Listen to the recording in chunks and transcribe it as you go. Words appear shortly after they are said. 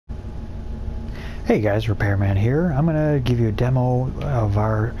Hey guys, Repairman here. I'm going to give you a demo of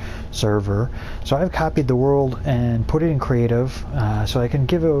our server. So I've copied the world and put it in creative so I can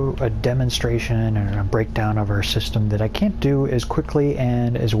give a demonstration and a breakdown of our system that I can't do as quickly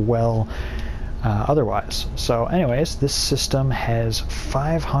and as well otherwise. So anyways, this system has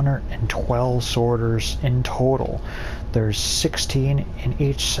 512 sorters in total. There's 16 in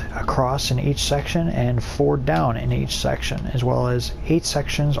each across in each section and 4 down in each section, as well as 8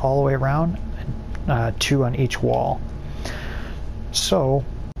 sections all the way around, 2 on each wall. So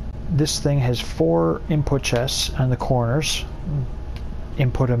this thing has 4 input chests on the corners.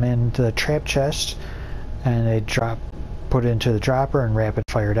 Input them into the trap chest and they put it into the dropper and rapid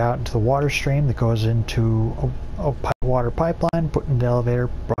fire it out into the water stream that goes into a water pipeline, put in the elevator,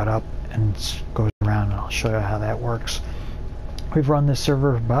 brought up, and goes around, and I'll show you how that works. We've run this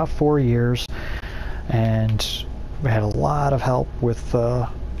server for about 4 years, and we had a lot of help with a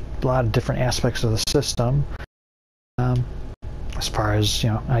lot of different aspects of the system. As far as,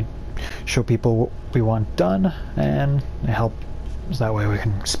 I show people what we want done, and I help so that way we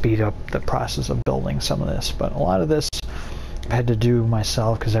can speed up the process of building some of this. But a lot of this I've had to do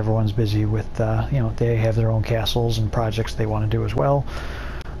myself because everyone's busy with, they have their own castles and projects they want to do as well.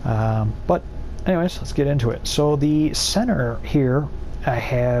 But anyways, let's get into it. So the center here, I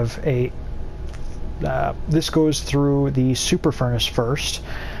have a, this goes through the Superfurnace first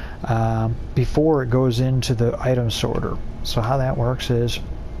before it goes into the item sorter. So how that works is you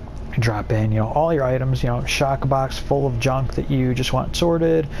drop in, all your items, shock box full of junk that you just want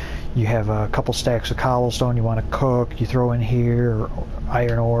sorted. You have a couple stacks of cobblestone you want to cook, you throw in here, or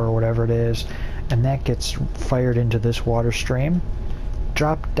iron ore or whatever it is, and that gets fired into this water stream.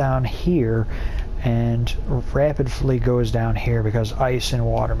 Drop down here and rapidly goes down here because ice and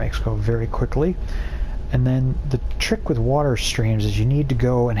water makes it go very quickly. And then the trick with water streams is you need to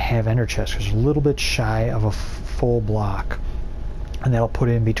go and have ender chests, because a little bit shy of a full block. And that'll put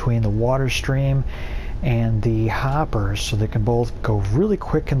it in between the water stream and the hoppers so they can both go really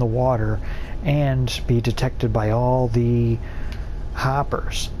quick in the water and be detected by all the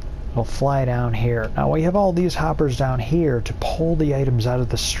hoppers. It'll fly down here. Now we have all these hoppers down here to pull the items out of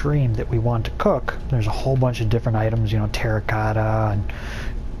the stream that we want to cook. There's a whole bunch of different items, terracotta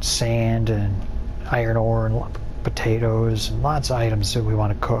and sand and iron ore and potatoes and lots of items that we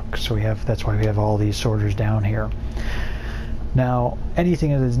want to cook. So that's why we have all these sorters down here. Now,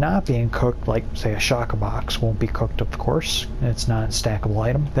 anything that is not being cooked, like say a shock box, won't be cooked, of course. It's not a stackable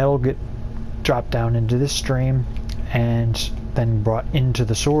item. That'll get dropped down into this stream and then brought into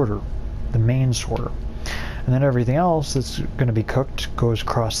the sorter, the sorter. And then everything else that's going to be cooked goes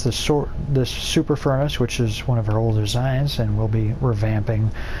across this Superfurnace, which is one of our older designs, and we'll be revamping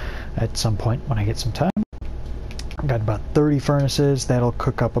at some point when I get some time. I've got about 30 furnaces. That'll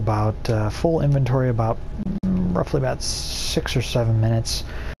cook up about full inventory about roughly about 6 or 7 minutes.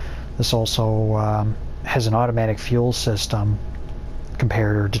 This also has an automatic fuel system.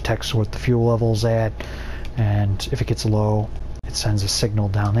 Comparator detects what the fuel level's at, and if it gets low, it sends a signal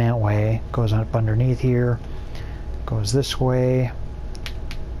down that way. Goes up underneath here, goes this way,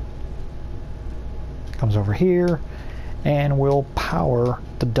 comes over here, and will power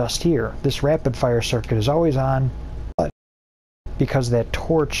the dust here. This rapid fire circuit is always on, but because that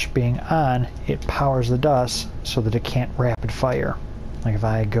torch being on, it powers the dust so that it can't rapid fire. Like if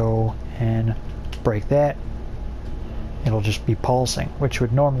I go and break that, it'll just be pulsing, which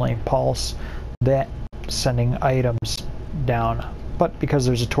would normally pulse that, sending items down. But because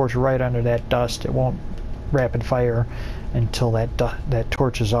there's a torch right under that dust, it won't rapid fire until that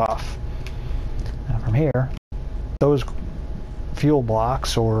torch is off. Now from here, those fuel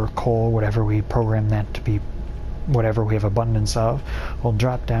blocks or coal, whatever we program that to be, whatever we have abundance of, will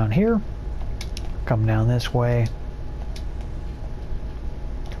drop down here, come down this way,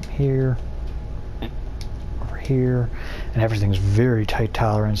 come here, over here, and everything's very tight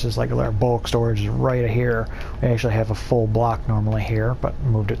tolerances. Like our bulk storage is right here. We actually have a full block normally here, but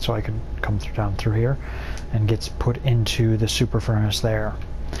moved it so I could come down through here, and gets put into the Superfurnace there.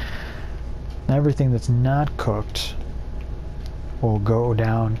 Now everything that's not cooked will go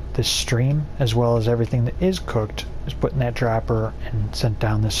down this stream, as well as everything that is cooked is put in that dropper and sent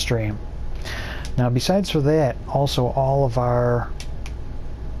down this stream. Now besides for that, also all of our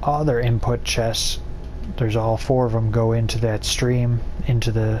other input chests, there's all 4 of them, go into that stream,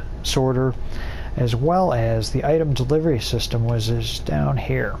 into the sorter, as well as the item delivery system is down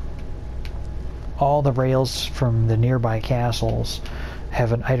here. All the rails from the nearby castles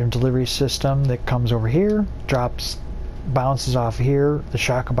have an item delivery system that comes over here, bounces off here. The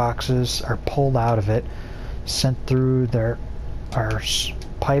shock boxes are pulled out of it, sent through our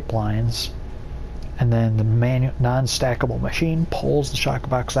pipelines, and then the non-stackable machine pulls the shock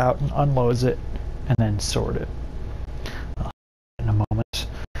box out and unloads it, and then sort it. In a moment.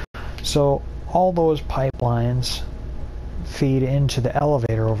 So all those pipelines feed into the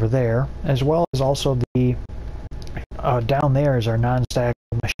elevator over there, as well as also the down there is our non-stackable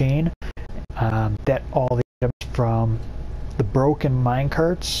machine that all the items from the broken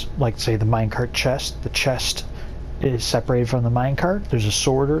minecarts, like say the minecart chest, the chest is separated from the minecart. There's a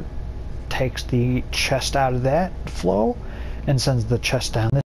sorter, takes the chest out of that flow and sends the chest down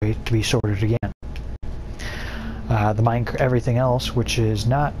this way to be sorted again. Everything else, which is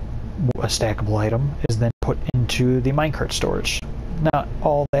not a stackable item, is then put into the minecart storage. Now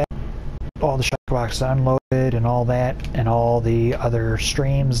all the shock boxes unloaded and all that, and all the other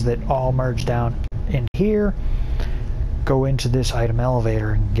streams that all merge down in here go into this item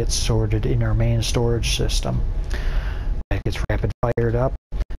elevator and get sorted in our main storage system. That gets rapid fired up.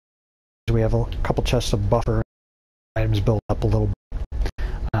 We have a couple chests of buffer items built up a little bit.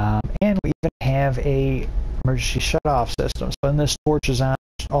 And we even have a emergency shut-off system. So when this torch is on,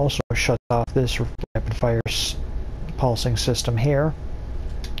 it also shuts off this rapid fire pulsing system here.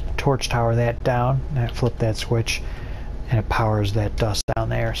 Torch tower that down, and flip that switch, and it powers that dust down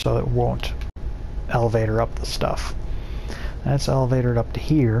there so it won't elevator up the stuff. That's elevated up to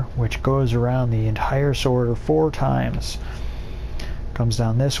here, which goes around the entire sorter 4 times. Comes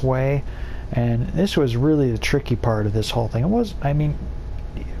down this way, and this was really the tricky part of this whole thing. It was, I mean,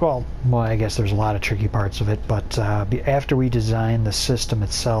 well, I guess there's a lot of tricky parts of it, but after we designed the system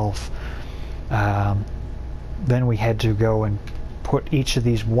itself, then we had to go and put each of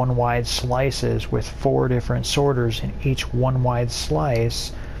these one wide slices with 4 different sorters in each one wide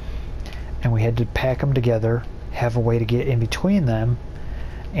slice, and we had to pack them together, have a way to get in between them,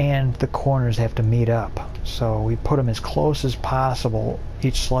 and the corners have to meet up. So we put them as close as possible,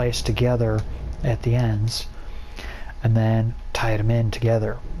 each slice together at the ends, and then tied them in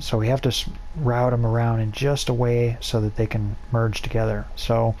together. So we have to route them around in just a way so that they can merge together.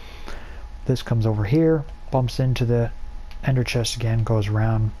 So this comes over here, bumps into the ender chest again, goes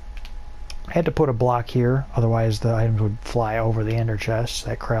around. I had to put a block here, otherwise the items would fly over the ender chest.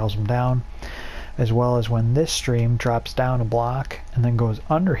 That corrals them down. As well as when this stream drops down a block and then goes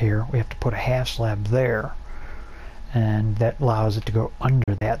under here, we have to put a half slab there, and that allows it to go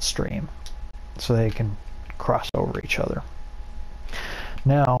under that stream so they can cross over each other.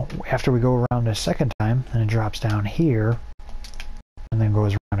 Now after we go around a second time, and it drops down here and then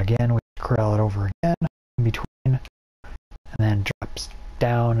goes around again, we corral it over again in between, and then drops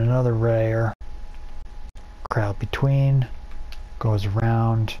down another layer, corral between, goes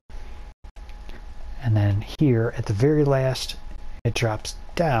around, and then here at the very last it drops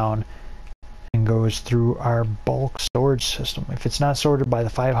down and goes through our bulk storage system. If it's not sorted by the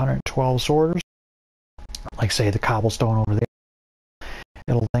 512 sorters, like say the cobblestone over there,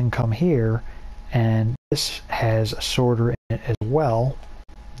 it'll then come here, and this has a sorter in it as well.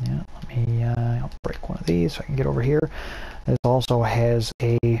 Yeah, let me I'll break one of these so I can get over here. This also has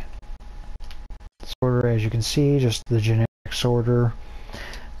a sorter, as you can see, just the generic sorter,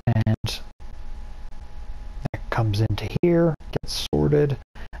 and that comes into here, gets sorted,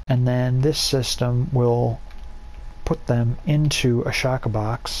 and then this system will put them into a shock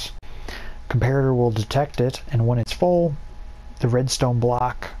box. Comparator will detect it, and when it's full, the redstone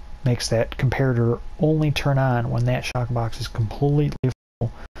block makes that comparator only turn on when that shock box is completely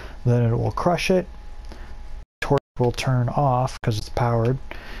full. Then it will crush it, torch will turn off because it's powered,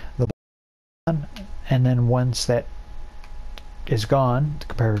 the on, and then once that is gone, the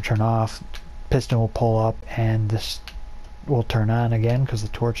comparator will turn off, piston will pull up, and this will turn on again because the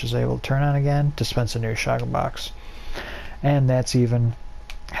torch is able to turn on again, dispense a new shock box. And that's even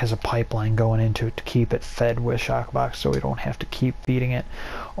has a pipeline going into it to keep it fed with shock box, so we don't have to keep feeding it.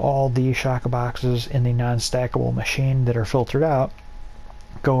 All the shock boxes in the non-stackable machine that are filtered out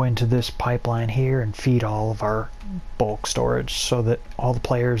go into this pipeline here and feed all of our bulk storage, so that all the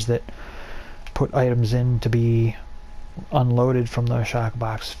players that put items in to be unloaded from the shock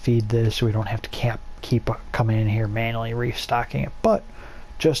box feed this, so we don't have to keep coming in here manually restocking it. But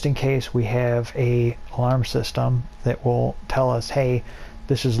just in case, we have a alarm system that will tell us, hey,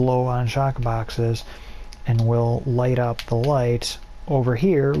 this is low on shock boxes, and will light up the light over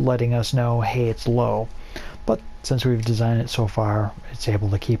here letting us know, hey, it's low. But since we've designed it so far, it's able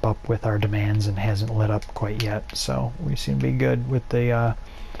to keep up with our demands and hasn't lit up quite yet, so we seem to be good with the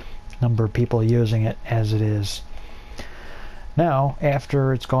number of people using it as it is. Now,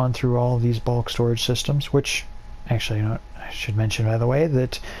 after it's gone through all of these bulk storage systems, which actually, you know, I should mention, by the way,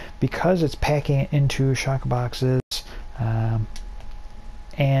 that because it's packing it into shock boxes,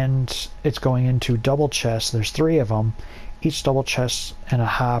 and it's going into double chests. There's 3 of them. Each double chest and a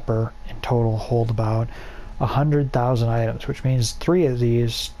hopper in total hold about 100,000 items, which means 3 of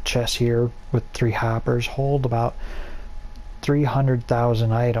these chests here with 3 hoppers hold about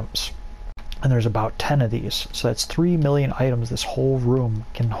 300,000 items. And there's about 10 of these. So that's 3 million items this whole room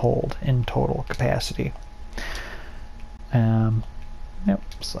can hold in total capacity. Yep,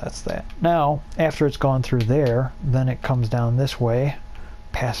 so that's that. Now, after it's gone through there, then it comes down this way,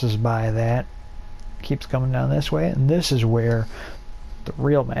 passes by that, keeps coming down this way, and this is where the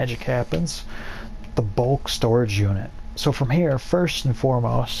real magic happens, the bulk storage unit. So from here, first and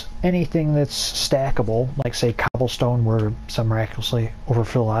foremost, anything that's stackable, like say cobblestone were some miraculously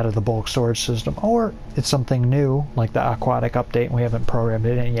overfill out of the bulk storage system, or it's something new like the aquatic update and we haven't programmed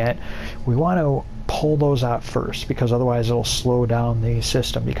it in yet, we want to pull those out first, because otherwise it'll slow down the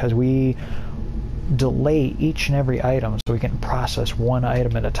system, because we delay each and every item so we can process one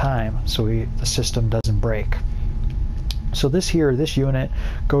item at a time so the system doesn't break. So this unit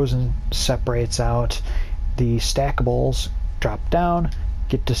goes and separates out the stackables, drop down,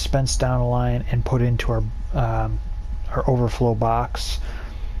 get dispensed down a line and put into our overflow box,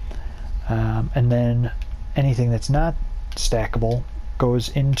 and then anything that's not stackable goes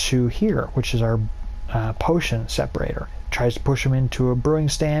into here, which is our potion separator. It tries to push them into a brewing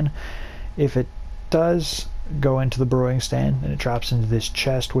stand. If it does go into the brewing stand, and it drops into this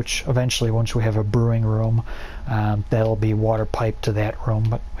chest, which eventually, once we have a brewing room, that'll be water piped to that room,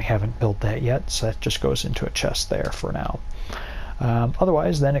 but we haven't built that yet, so that just goes into a chest there for now.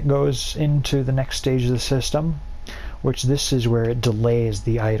 Otherwise, then it goes into the next stage of the system, which this is where it delays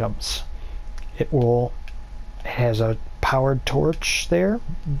the items. It has a powered torch there,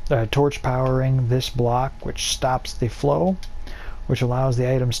 a torch powering this block, which stops the flow, which allows the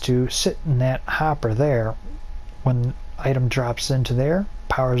items to sit in that hopper there. When item drops into there,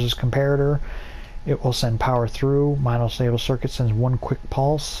 powers this comparator, it will send power through. Monostable circuit sends 1 quick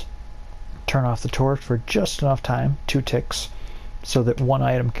pulse, turn off the torch for just enough time, 2 ticks, so that 1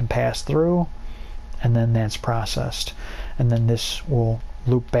 item can pass through, and then that's processed. And then this will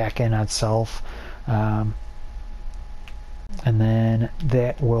loop back in on itself, and then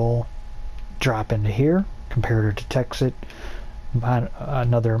that will drop into here. Comparator detects it.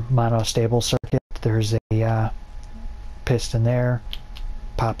 Another monostable circuit. There's a piston there,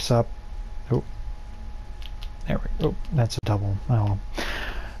 pops up. Oh, there we go. Oh, that's a double. Oh.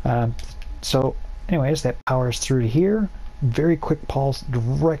 So anyways, that powers through to here. Very quick pulse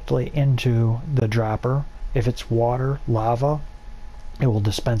directly into the dropper. If it's water, lava, it will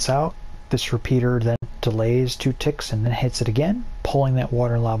dispense out. This repeater then delays 2 ticks and then hits it again, pulling that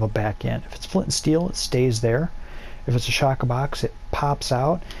water and lava back in. If it's flint and steel, it stays there. If it's a shock box, it pops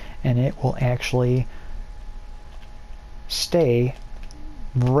out and it will actually stay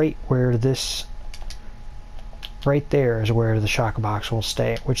right where this, right there is where the shock box will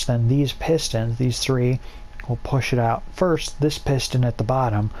stay, which then these pistons, these 3, will push it out first. This piston at the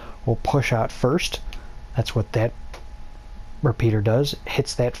bottom will push out first. That's what that repeater does. It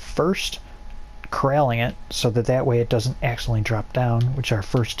hits that first, corralling it so that way it doesn't accidentally drop down, which our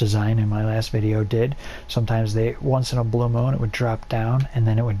first design in my last video did. Sometimes once in a blue moon it would drop down and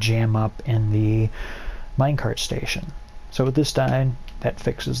then it would jam up in the minecart station. So with this design, that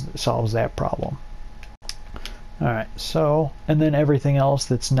solves that problem. Alright, so, and then everything else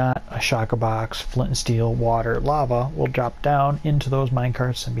that's not a shocker box, flint and steel, water, lava will drop down into those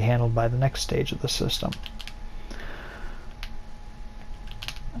minecarts and be handled by the next stage of the system.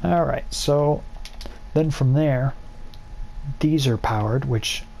 Alright, so then from there, these are powered,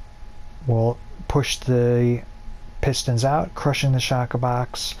 which will push the pistons out, crushing the shocker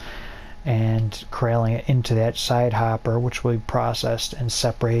box and corralling it into that side hopper, which will be processed and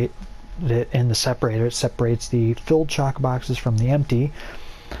separate it in the separator. It separates the filled shocker boxes from the empty,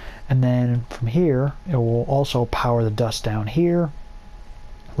 and then from here it will also power the dust down here,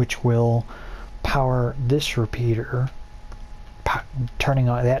 which will power this repeater, turning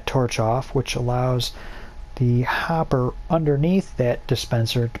on that torch off, which allows the hopper underneath that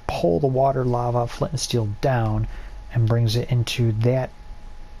dispenser to pull the water, lava, flint and steel down and brings it into that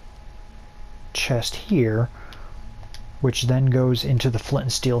chest here, which then goes into the flint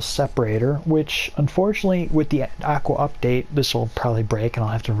and steel separator, which unfortunately with the Aqua update this will probably break and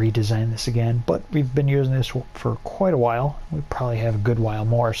I'll have to redesign this again, but we've been using this for quite a while. We probably have a good while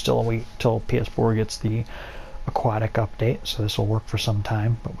more still till PS4 gets the aquatic update, so this will work for some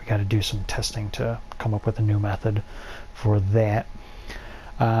time, but we got to do some testing to come up with a new method for that.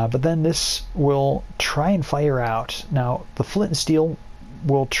 But then this will try and fire out. Now the flint and steel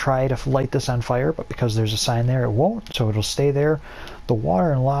will try to light this on fire, but because there's a sign there, it won't, so it'll stay there. The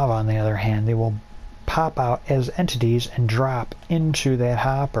water and lava, on the other hand, they will pop out as entities and drop into that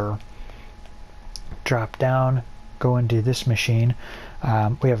hopper. Drop down, go into this machine.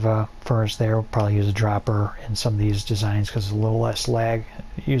 We have a furnace there. We'll probably use a dropper in some of these designs because it's a little less lag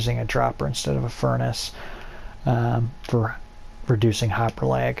using a dropper instead of a furnace for reducing hopper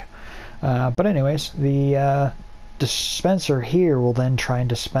lag. But anyways, the dispenser here will then try and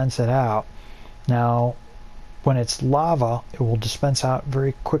dispense it out. Now, when it's lava, it will dispense out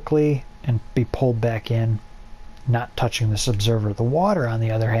very quickly and be pulled back in, not touching this observer. The water, on the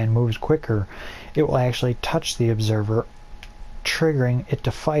other hand, moves quicker. It will actually touch the observer, triggering it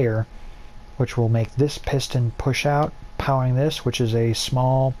to fire, which will make this piston push out, powering this, which is a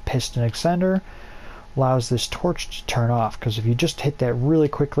small piston extender, allows this torch to turn off, because if you just hit that really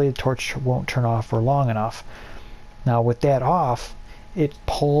quickly, the torch won't turn off for long enough. Now with that off, it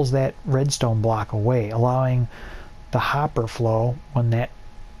pulls that redstone block away, allowing the hopper flow, when that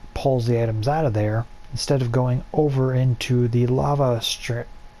pulls the items out of there, instead of going over into the lava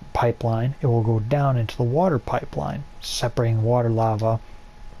pipeline, it will go down into the water pipeline, separating water, lava,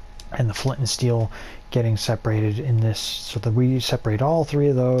 and the flint and steel getting separated in this, so that we separate all three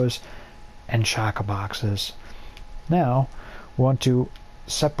of those and shaka boxes. Now we want to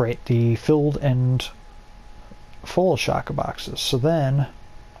separate the filled and full shaka boxes. So then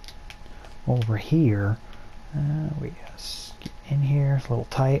over here, we get in here, it's a little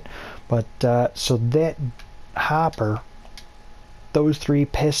tight, but so that hopper, those three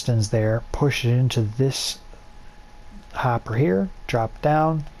pistons there, push it into this hopper here, drop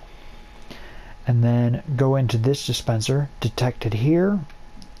down, and then go into this dispenser, detect it here.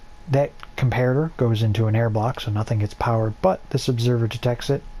 That comparator goes into an air block, so nothing gets powered, but this observer detects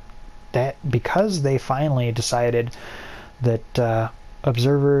it. That, because they finally decided that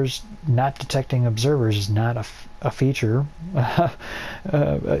observers, not detecting observers is not a feature.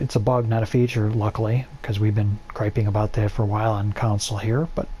 It's a bug, not a feature, luckily, because we've been griping about that for a while on console here,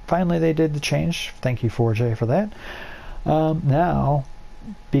 but finally they did the change. Thank you, 4J, for that. Now,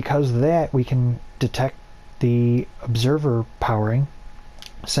 because of that, we can detect the observer powering,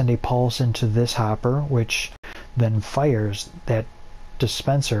 send a pulse into this hopper, which then fires that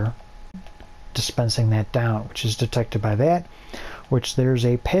dispenser, dispensing that down, which is detected by that, which there's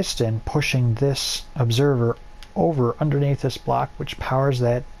a piston pushing this observer over underneath this block, which powers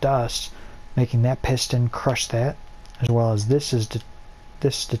that dust, making that piston crush that, as well as this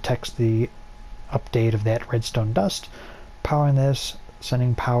detects the update of that redstone dust, powering this,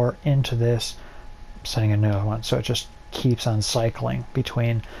 sending power into this, sending another one. So it just keeps on cycling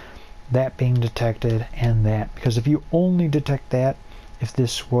between that being detected and that, because if you only detect that, if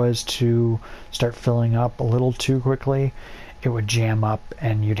this was to start filling up a little too quickly, it would jam up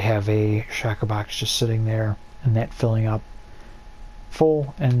and you'd have a shaka box just sitting there and that filling up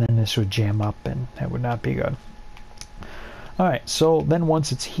full, and then this would jam up and that would not be good. Alright, so then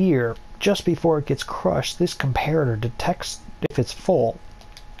once it's here, just before it gets crushed, this comparator detects if it's full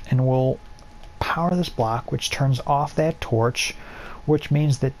and will power this block, which turns off that torch, which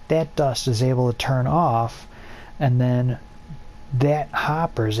means that that dust is able to turn off, and then that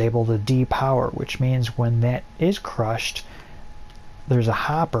hopper is able to depower, which means when that is crushed, there's a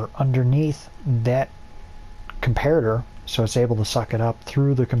hopper underneath that comparator, so it's able to suck it up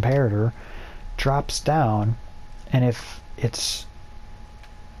through the comparator, drops down, and if this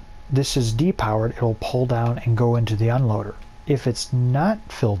is depowered, it'll pull down and go into the unloader. If it's not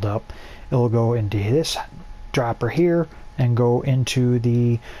filled up, it'll go into this dropper here and go into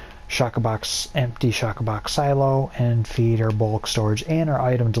the empty shaka box silo and feed our bulk storage and our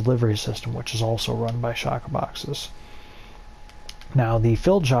item delivery system, which is also run by shaka boxes. Now the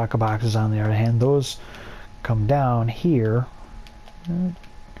filled shaka boxes, on the other hand, those come down here,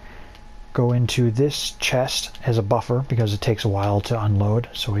 go into this chest as a buffer because it takes a while to unload,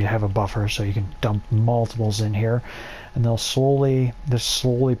 so we have a buffer so you can dump multiples in here, and this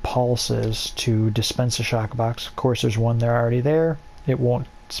slowly pulses to dispense a shaka box. Of course there's one there already there, it won't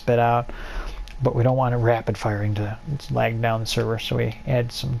spit out, but we don't want it rapid firing to lag down the server, so we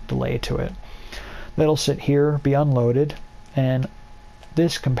add some delay to it. That'll sit here, be unloaded, and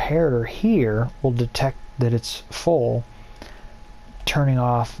this comparator here will detect that it's full, turning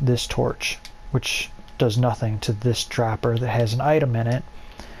off this torch, which does nothing to this dropper that has an item in it.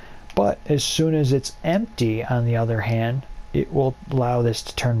 But as soon as it's empty, on the other hand, it will allow this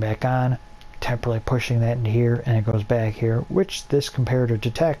to turn back on, temporarily pushing that into here, and it goes back here, which this comparator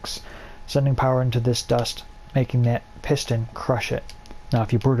detects, sending power into this dust, making that piston crush it. Now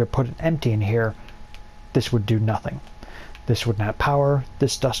if you were to put it empty in here, this would do nothing. this would not power,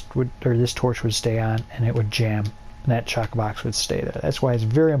 this this torch would stay on, and it would jam, and that shock box would stay there. That's why it's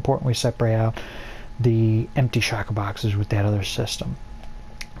very important we separate out the empty shock boxes with that other system.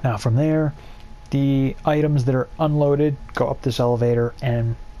 Now from there, the items that are unloaded go up this elevator,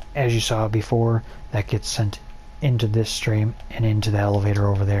 and as you saw before, that gets sent into this stream and into the elevator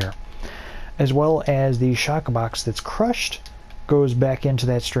over there. As well as the shock box that's crushed goes back into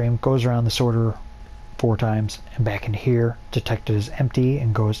that stream, goes around the sorter 4 times, and back in here, detected as empty,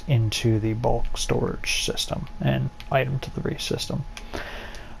 and goes into the bulk storage system and item delivery system.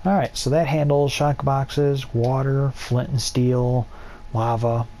 Alright, so that handles shock boxes, water, flint and steel,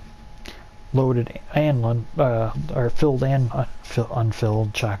 lava, loaded and or filled and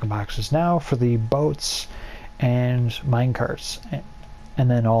unfilled shock boxes. Now for the boats and mine carts,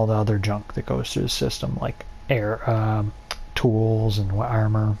 and then all the other junk that goes through the system, like air tools and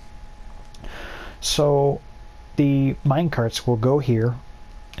armor. So the mine carts will go here,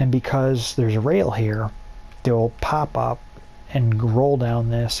 and because there's a rail here, they'll pop up and roll down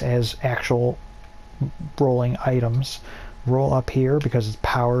this as actual rolling items. Roll up here because it's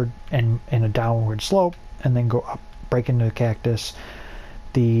powered and in a downward slope, and then go up, break into the cactus.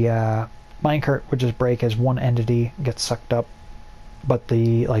 The minecart would just break as one entity, get sucked up, but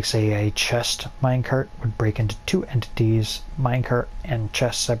the, like say a chest minecart would break into 2 entities, minecart and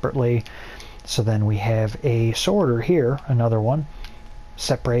chest separately. So then we have a sorter here, another one,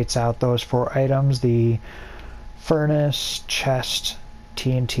 separates out those 4 items, the furnace, chest,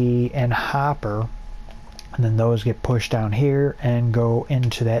 TNT, and hopper. And then those get pushed down here and go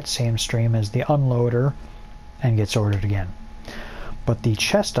into that same stream as the unloader and get sorted again. But the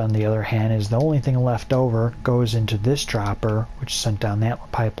chest, on the other hand, is the only thing left over, goes into this dropper, which is sent down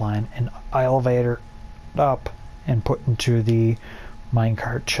that pipeline, and elevator up and put into the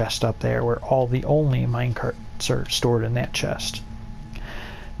minecart chest up there, where all the only minecarts are stored in that chest.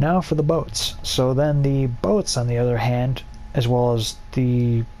 Now for the boats. So then the boats, on the other hand, as well as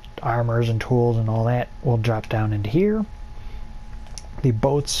the armors and tools and all that, will drop down into here. The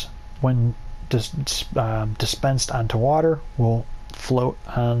boats, when dispensed onto water, will float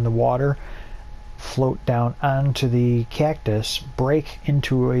on the water, float down onto the cactus, break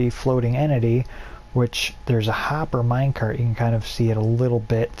into a floating entity, which there's a hopper minecart. You can kind of see it a little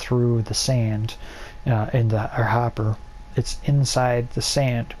bit through the sand in our hopper. It's inside the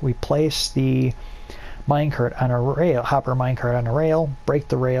sand. We place the minecart on a rail, hopper minecart on a rail, break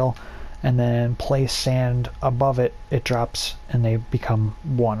the rail, and then place sand above it. It drops and they become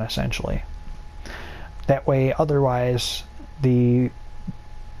one, essentially. That way, otherwise the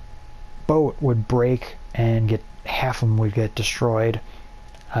boat would break and get, half of them would get destroyed,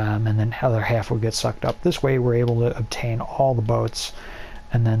 and then the other half would get sucked up. This way we're able to obtain all the boats,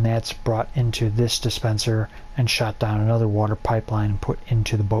 and then that's brought into this dispenser and shot down another water pipeline and put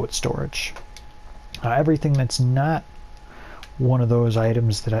into the boat storage. Everything that's not one of those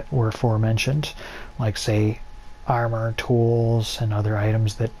items that were aforementioned, like say armor, tools, and other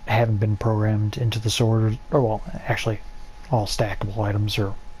items that haven't been programmed into the sorter, or well, actually all stackable items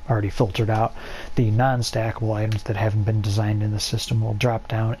are already filtered out. The non-stackable items that haven't been designed in the system will drop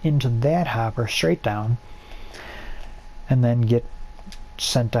down into that hopper straight down, and then get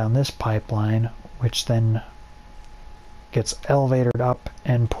sent down this pipeline, which then gets elevated up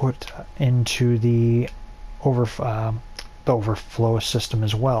and put into the overflow system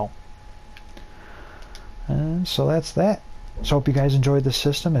as well. And so that's that. So hope you guys enjoyed the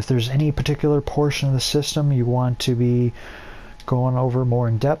system. If there's any particular portion of the system you want to be going over more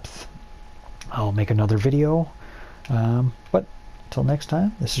in depth, I'll make another video. But until next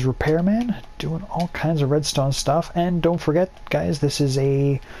time, this is Repairman doing all kinds of redstone stuff. And don't forget, guys, this is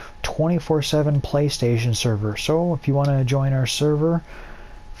a 24/7 PlayStation server. So if you want to join our server,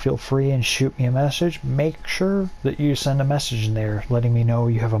 feel free and shoot me a message. Make sure that you send a message in there letting me know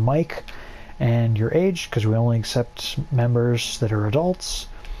you have a mic and your age, because we only accept members that are adults,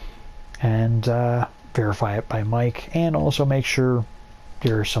 and verify it by mic, and also make sure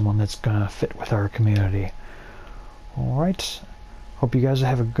you're someone that's gonna fit with our community. Alright, hope you guys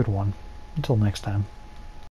have a good one. Until next time.